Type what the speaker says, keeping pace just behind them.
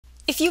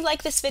If you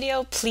like this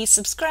video, please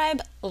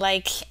subscribe,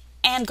 like,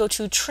 and go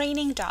to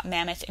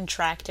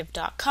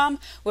training.mammothinteractive.com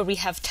where we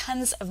have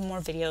tons of more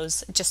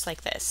videos just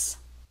like this.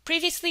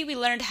 Previously, we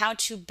learned how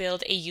to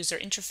build a user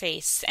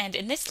interface, and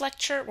in this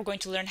lecture, we're going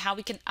to learn how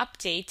we can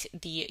update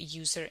the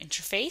user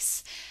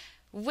interface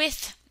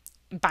with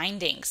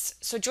bindings.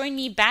 So join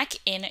me back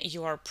in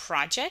your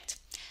project,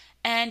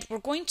 and we're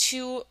going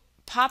to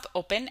pop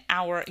open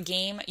our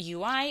game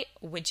UI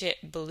widget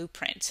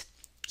blueprint.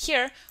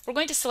 Here, we're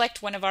going to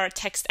select one of our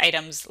text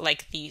items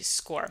like the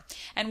score,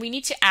 and we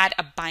need to add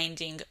a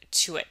binding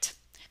to it.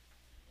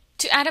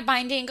 To add a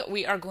binding,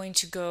 we are going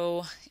to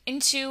go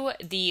into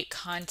the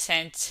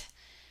content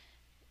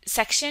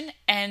section,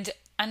 and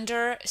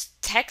under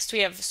text, we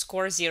have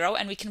score 0,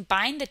 and we can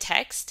bind the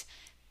text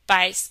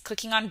by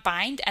clicking on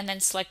bind and then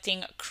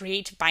selecting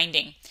create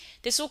binding.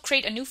 This will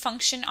create a new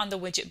function on the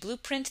widget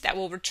blueprint that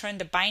will return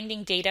the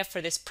binding data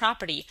for this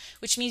property,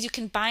 which means you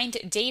can bind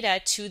data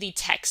to the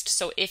text.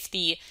 So if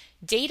the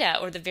data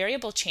or the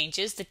variable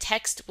changes, the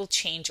text will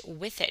change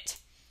with it.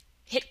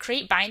 Hit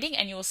create binding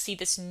and you will see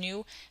this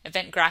new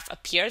event graph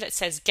appear that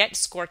says get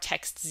score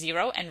text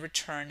 0 and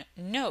return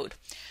node.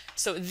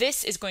 So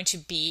this is going to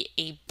be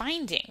a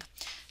binding.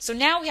 So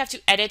now we have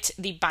to edit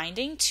the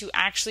binding to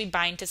actually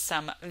bind to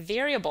some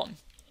variable.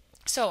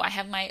 So I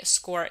have my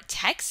score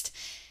text.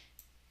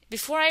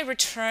 Before I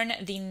return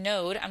the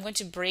node, I'm going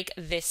to break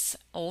this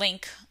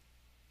link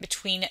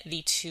between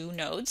the two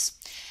nodes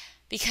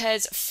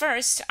because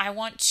first I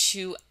want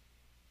to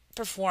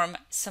perform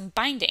some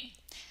binding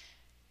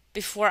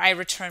before I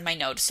return my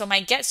node. So my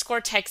get score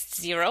text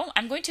 0,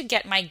 I'm going to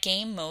get my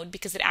game mode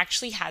because it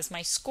actually has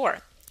my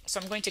score. So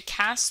I'm going to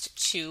cast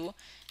to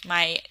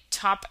my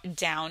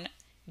top-down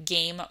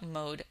game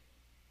mode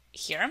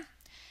here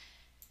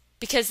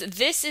because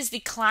this is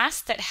the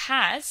class that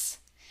has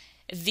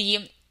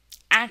the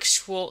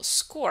actual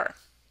score.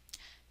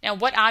 Now,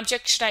 what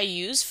object should I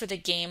use for the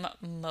game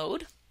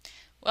mode?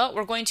 Well,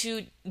 we're going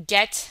to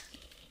get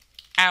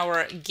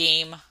our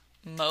game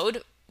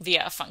mode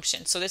via a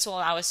function. So this will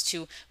allow us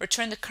to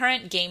return the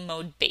current game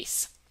mode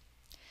base.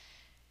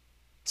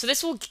 So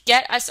this will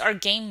get us our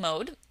game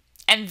mode,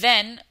 and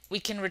then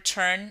we can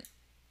return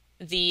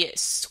the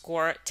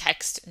score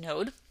text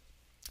node.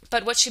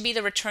 But what should be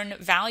the return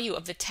value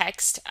of the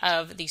text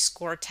of the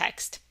score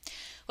text?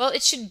 Well,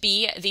 it should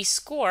be the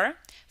score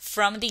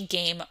from the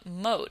game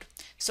mode.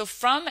 So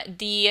from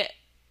the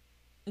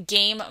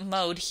game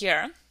mode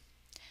here,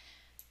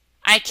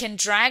 I can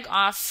drag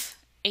off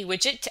a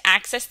widget to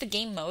access the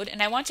game mode,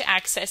 and I want to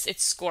access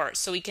its score.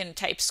 So we can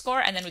type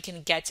score and then we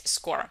can get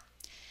score.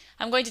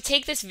 I'm going to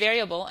take this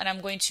variable and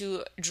I'm going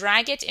to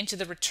drag it into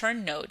the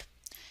return node.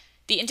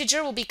 The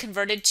integer will be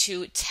converted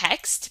to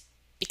text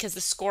because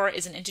the score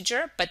is an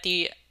integer, but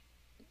the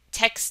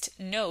text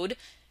node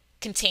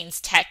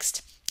contains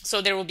text. So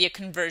there will be a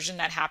conversion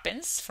that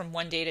happens from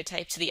one data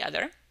type to the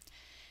other.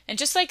 And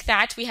just like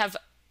that, we have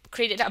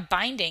created a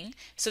binding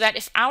so that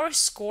if our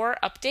score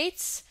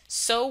updates,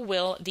 so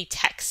will the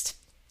text.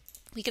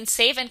 We can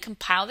save and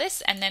compile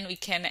this, and then we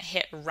can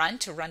hit run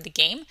to run the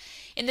game.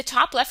 In the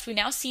top left, we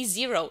now see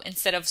 0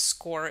 instead of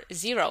score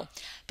 0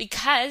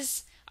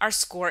 because our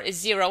score is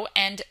 0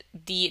 and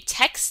the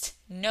text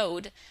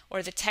node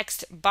or the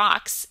text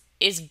box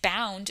is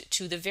bound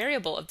to the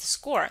variable of the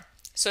score.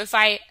 So if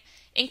I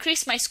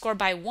increase my score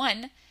by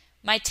 1,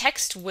 my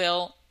text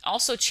will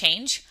also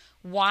change.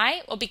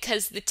 Why? Well,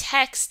 because the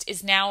text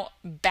is now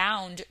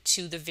bound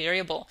to the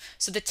variable.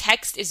 So the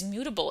text is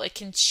mutable. It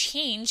can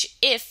change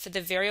if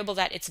the variable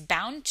that it's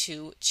bound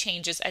to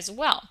changes as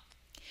well.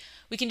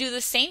 We can do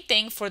the same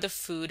thing for the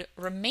food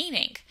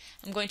remaining.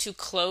 I'm going to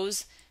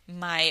close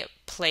my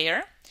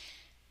player.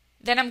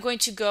 Then I'm going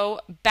to go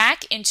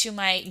back into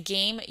my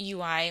game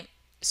UI.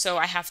 So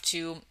I have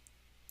to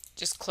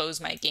just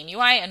close my game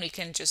UI and we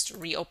can just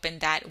reopen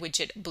that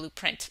widget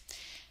blueprint.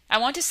 I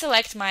want to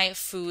select my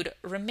food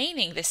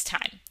remaining this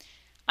time.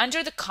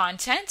 Under the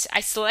content, I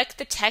select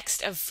the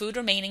text of food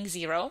remaining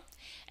 0,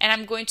 and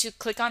I'm going to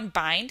click on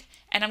bind,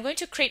 and I'm going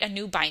to create a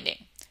new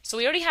binding. So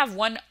we already have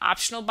one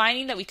optional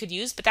binding that we could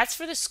use, but that's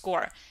for the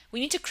score. We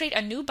need to create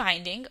a new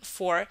binding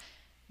for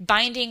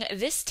binding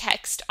this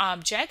text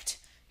object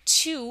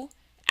to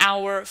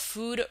our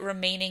food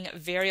remaining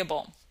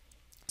variable.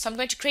 So I'm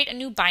going to create a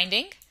new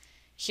binding.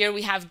 Here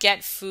we have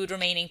get food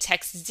remaining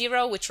text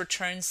 0, which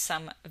returns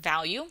some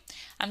value.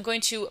 I'm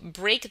going to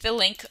break the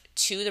link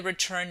to the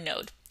return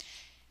node.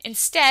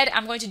 Instead,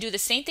 I'm going to do the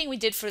same thing we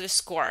did for the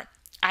score.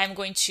 I'm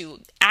going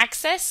to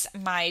access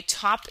my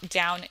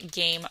top-down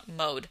game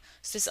mode.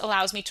 So this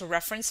allows me to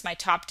reference my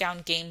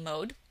top-down game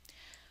mode.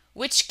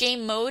 Which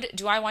game mode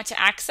do I want to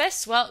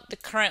access? Well, the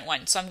current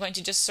one. So I'm going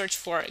to just search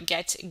for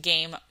get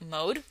game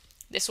mode.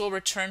 This will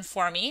return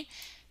for me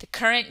the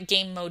current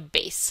game mode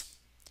base.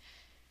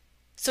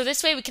 So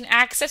this way we can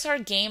access our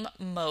game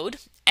mode,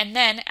 and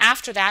then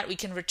after that we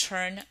can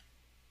return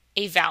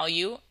a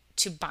value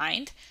to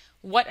bind.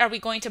 what are we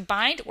going to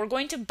bind? We're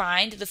going to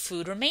bind the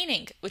food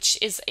remaining, which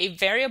is a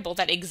variable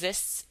that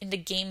exists in the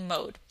game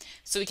mode.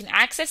 So we can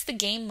access the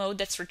game mode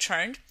that's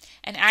returned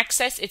and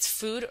access its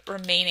food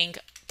remaining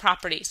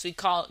property. So we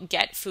call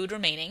get food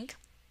remaining.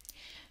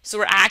 So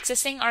we're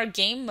accessing our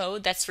game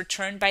mode that's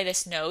returned by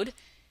this node,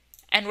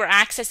 and we're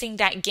accessing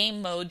that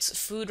game mode's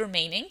food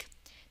remaining.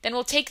 Then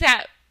we'll take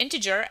that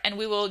integer and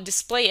we will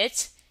display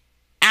it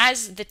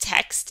as the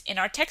text in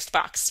our text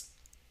box.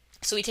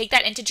 So we take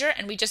that integer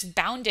and we just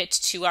bound it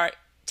to our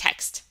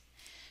text.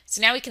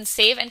 So now we can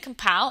save and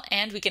compile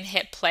and we can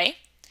hit play.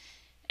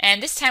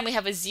 And this time we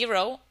have a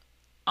 0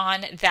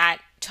 on that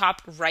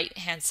top right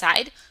hand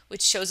side,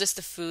 which shows us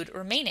the food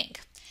remaining.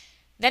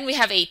 Then we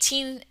have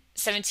 18,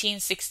 17,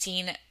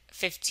 16,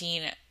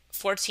 15,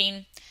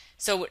 14.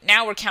 So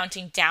now we're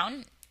counting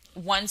down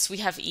once we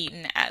have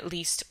eaten at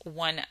least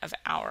one of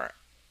our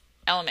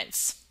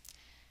elements.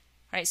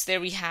 All right, so there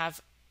we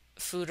have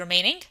food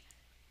remaining.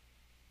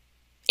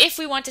 If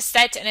we want to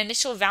set an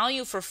initial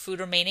value for food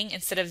remaining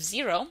instead of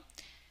 0,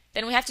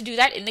 then we have to do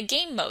that in the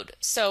game mode.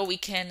 So we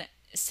can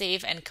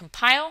save and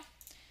compile.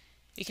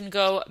 We can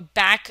go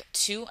back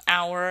to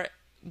our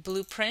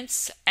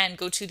blueprints and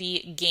go to the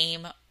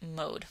game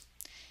mode.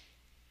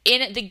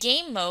 In the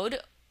game mode,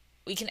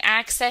 we can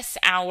access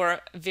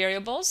our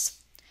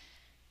variables,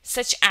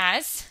 such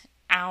as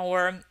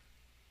our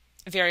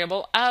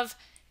variable of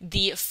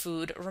the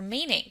food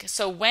remaining.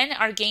 So when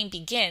our game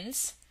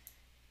begins,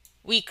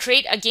 we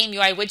create a game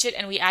UI widget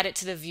and we add it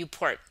to the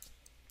viewport.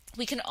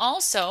 We can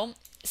also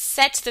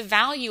set the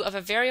value of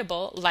a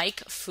variable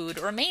like food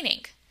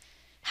remaining.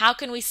 How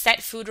can we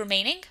set food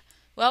remaining?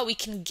 Well, we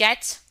can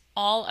get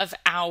all of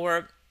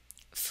our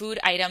food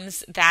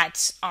items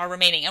that are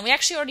remaining. And we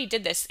actually already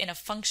did this in a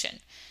function.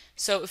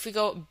 So if we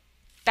go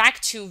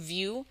back to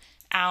view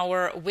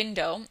our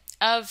window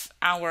of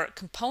our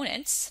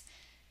components,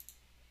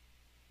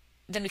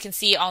 then we can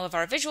see all of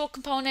our visual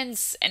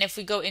components. And if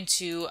we go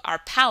into our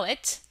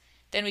palette,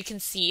 then we can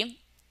see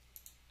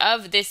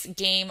of this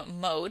game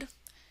mode,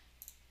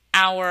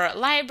 our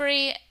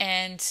library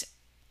and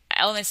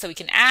elements that we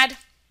can add.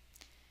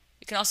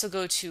 We can also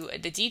go to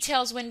the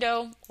details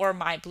window or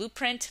my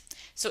blueprint.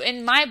 So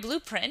in my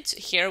blueprint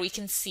here, we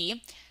can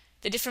see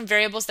the different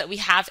variables that we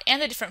have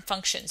and the different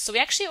functions. So we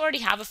actually already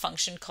have a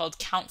function called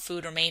count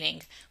food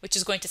remaining, which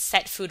is going to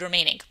set food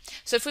remaining.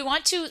 So if we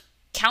want to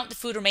count the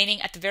food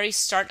remaining at the very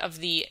start of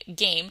the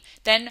game,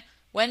 then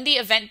when the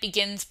event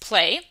begins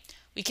play,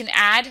 we can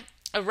add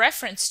a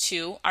reference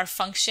to our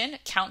function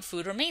count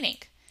food remaining.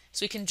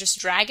 So we can just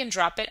drag and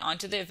drop it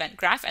onto the event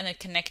graph and then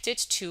connect it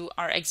to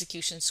our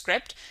execution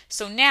script.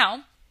 So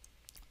now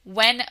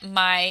when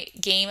my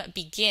game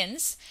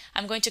begins,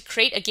 I'm going to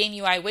create a game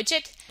UI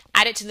widget,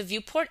 add it to the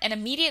viewport, and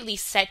immediately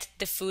set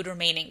the food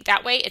remaining.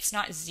 That way it's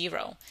not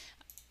 0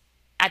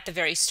 at the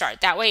very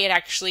start. That way it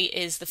actually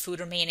is the food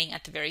remaining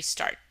at the very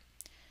start.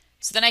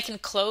 So then I can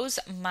close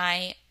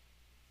my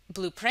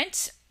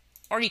blueprint,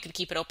 or you could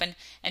keep it open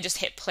and just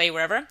hit play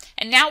wherever.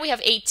 And now we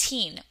have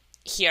 18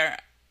 here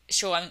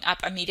showing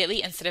up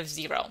immediately instead of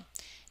 0.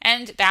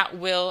 And that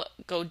will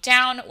go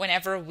down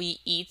whenever we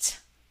eat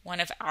one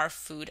of our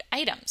food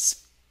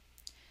items.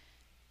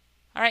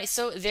 All right,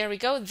 so there we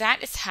go.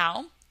 That is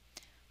how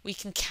we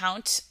can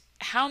count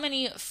how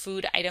many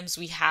food items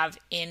we have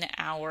in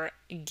our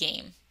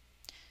game.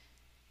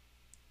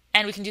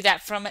 And we can do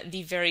that from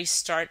the very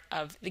start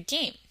of the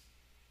game.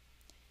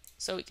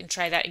 So we can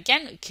try that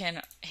again. We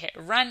can hit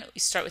run. We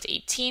start with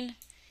 18.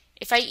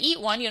 If I eat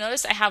one, you'll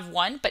notice I have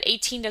 1, but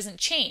 18 doesn't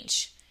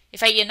change.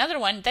 If I eat another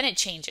one, then it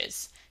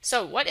changes.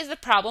 So what is the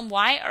problem?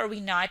 Why are we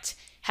not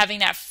having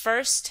that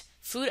first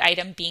food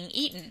item being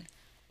eaten?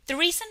 The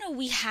reason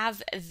we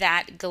have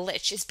that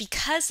glitch is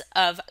because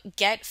of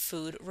get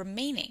food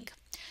remaining.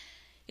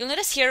 You'll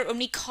notice here when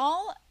we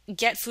call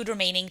get food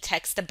remaining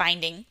text the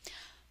binding,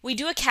 we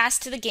do a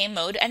cast to the game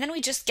mode and then we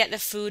just get the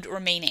food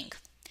remaining.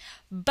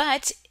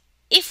 But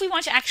if we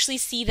want to actually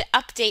see the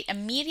update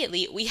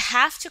immediately, we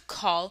have to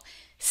call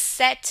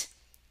set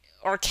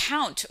or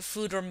count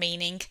food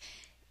remaining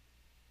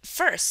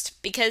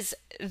first, because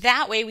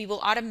that way we will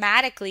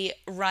automatically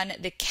run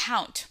the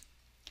count.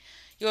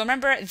 You'll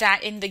remember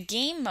that in the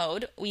game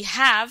mode, we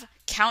have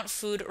count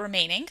food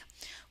remaining,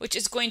 which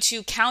is going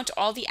to count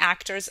all the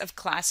actors of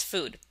class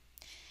food,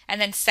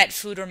 and then set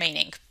food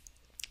remaining.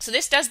 So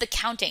this does the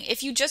counting.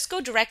 If you just go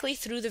directly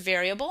through the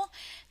variable,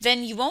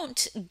 then you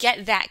won't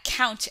get that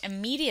count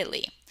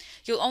immediately.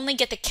 You'll only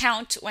get the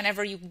count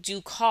whenever you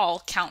do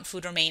call count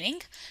food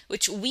remaining,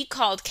 which we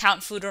called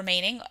count food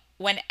remaining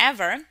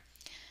whenever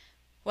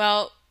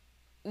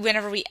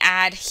we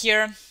add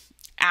here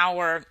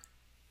our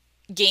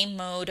game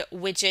mode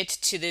widget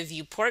to the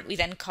viewport. We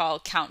then call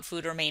count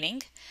food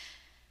remaining.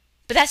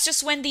 But that's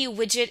just when the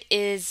widget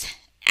is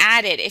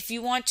added. If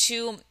you want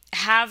to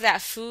have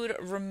that food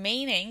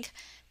remaining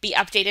be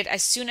updated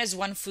as soon as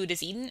one food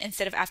is eaten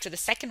instead of after the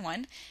second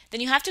one, then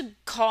you have to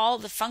call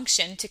the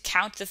function to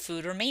count the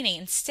food remaining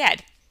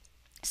instead.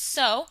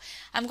 So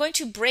I'm going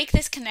to break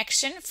this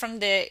connection from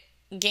the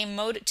game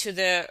mode to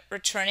the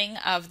returning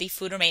of the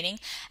food remaining.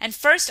 And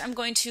first I'm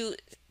going to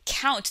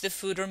count the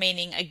food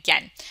remaining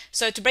again.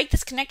 So to break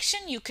this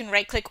connection, you can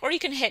right click or you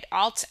can hit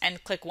Alt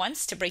and click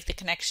once to break the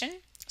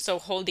connection. So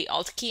hold the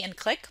Alt key and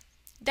click.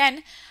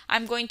 Then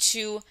I'm going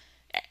to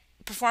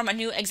perform a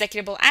new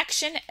executable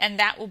action, and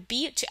that will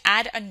be to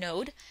add a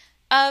node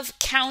of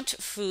count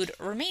food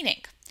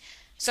remaining.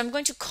 So I'm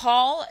going to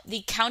call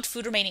the count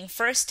food remaining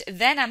first,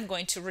 then I'm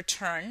going to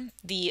return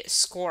the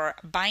score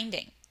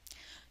binding.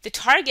 The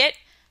target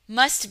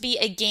must be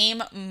a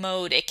game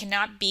mode. It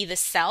cannot be the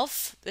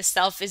self. The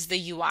self is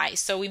the UI.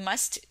 So we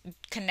must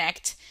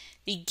connect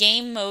the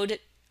game mode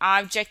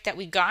object that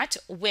we got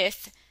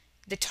with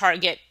the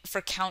target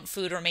for count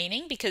food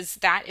remaining, because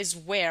that is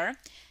where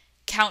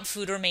count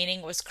food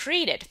remaining was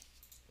created.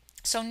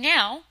 So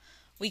now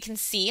we can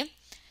see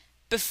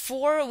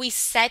before we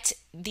set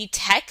the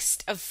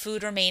text of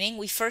food remaining,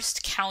 we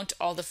first count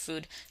all the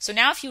food. So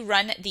now if you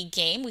run the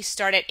game, we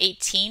start at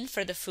 18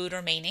 for the food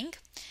remaining.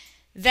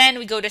 Then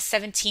we go to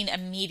 17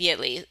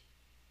 immediately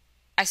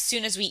as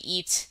soon as we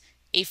eat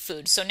a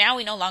food. So now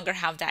we no longer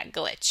have that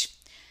glitch.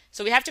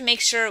 So we have to make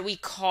sure we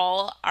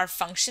call our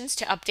functions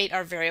to update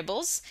our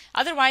variables.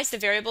 Otherwise, the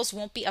variables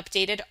won't be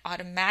updated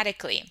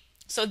automatically.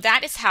 So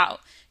that is how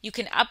you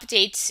can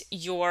update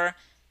your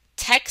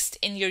text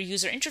in your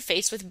user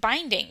interface with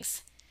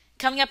bindings.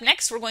 Coming up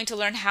next, we're going to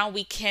learn how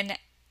we can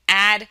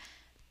add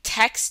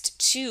text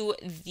to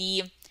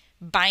the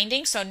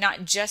binding. So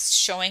not just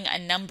showing a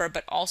number,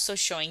 but also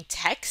showing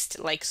text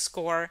like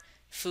score,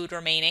 food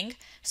remaining.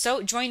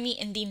 So join me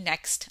in the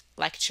next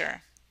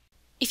lecture.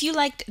 If you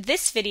liked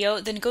this video,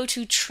 then go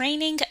to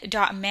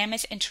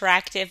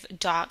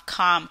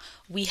training.mammoethinteractive.com.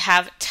 We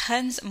have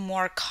tons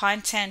more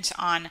content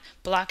on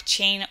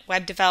blockchain,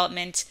 web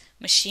development,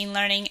 machine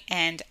learning,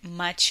 and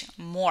much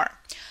more.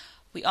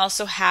 We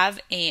also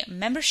have a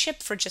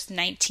membership for just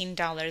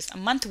 $19 a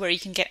month where you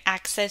can get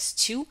access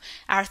to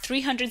our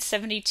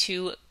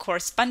 372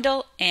 course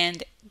bundle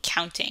and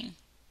counting.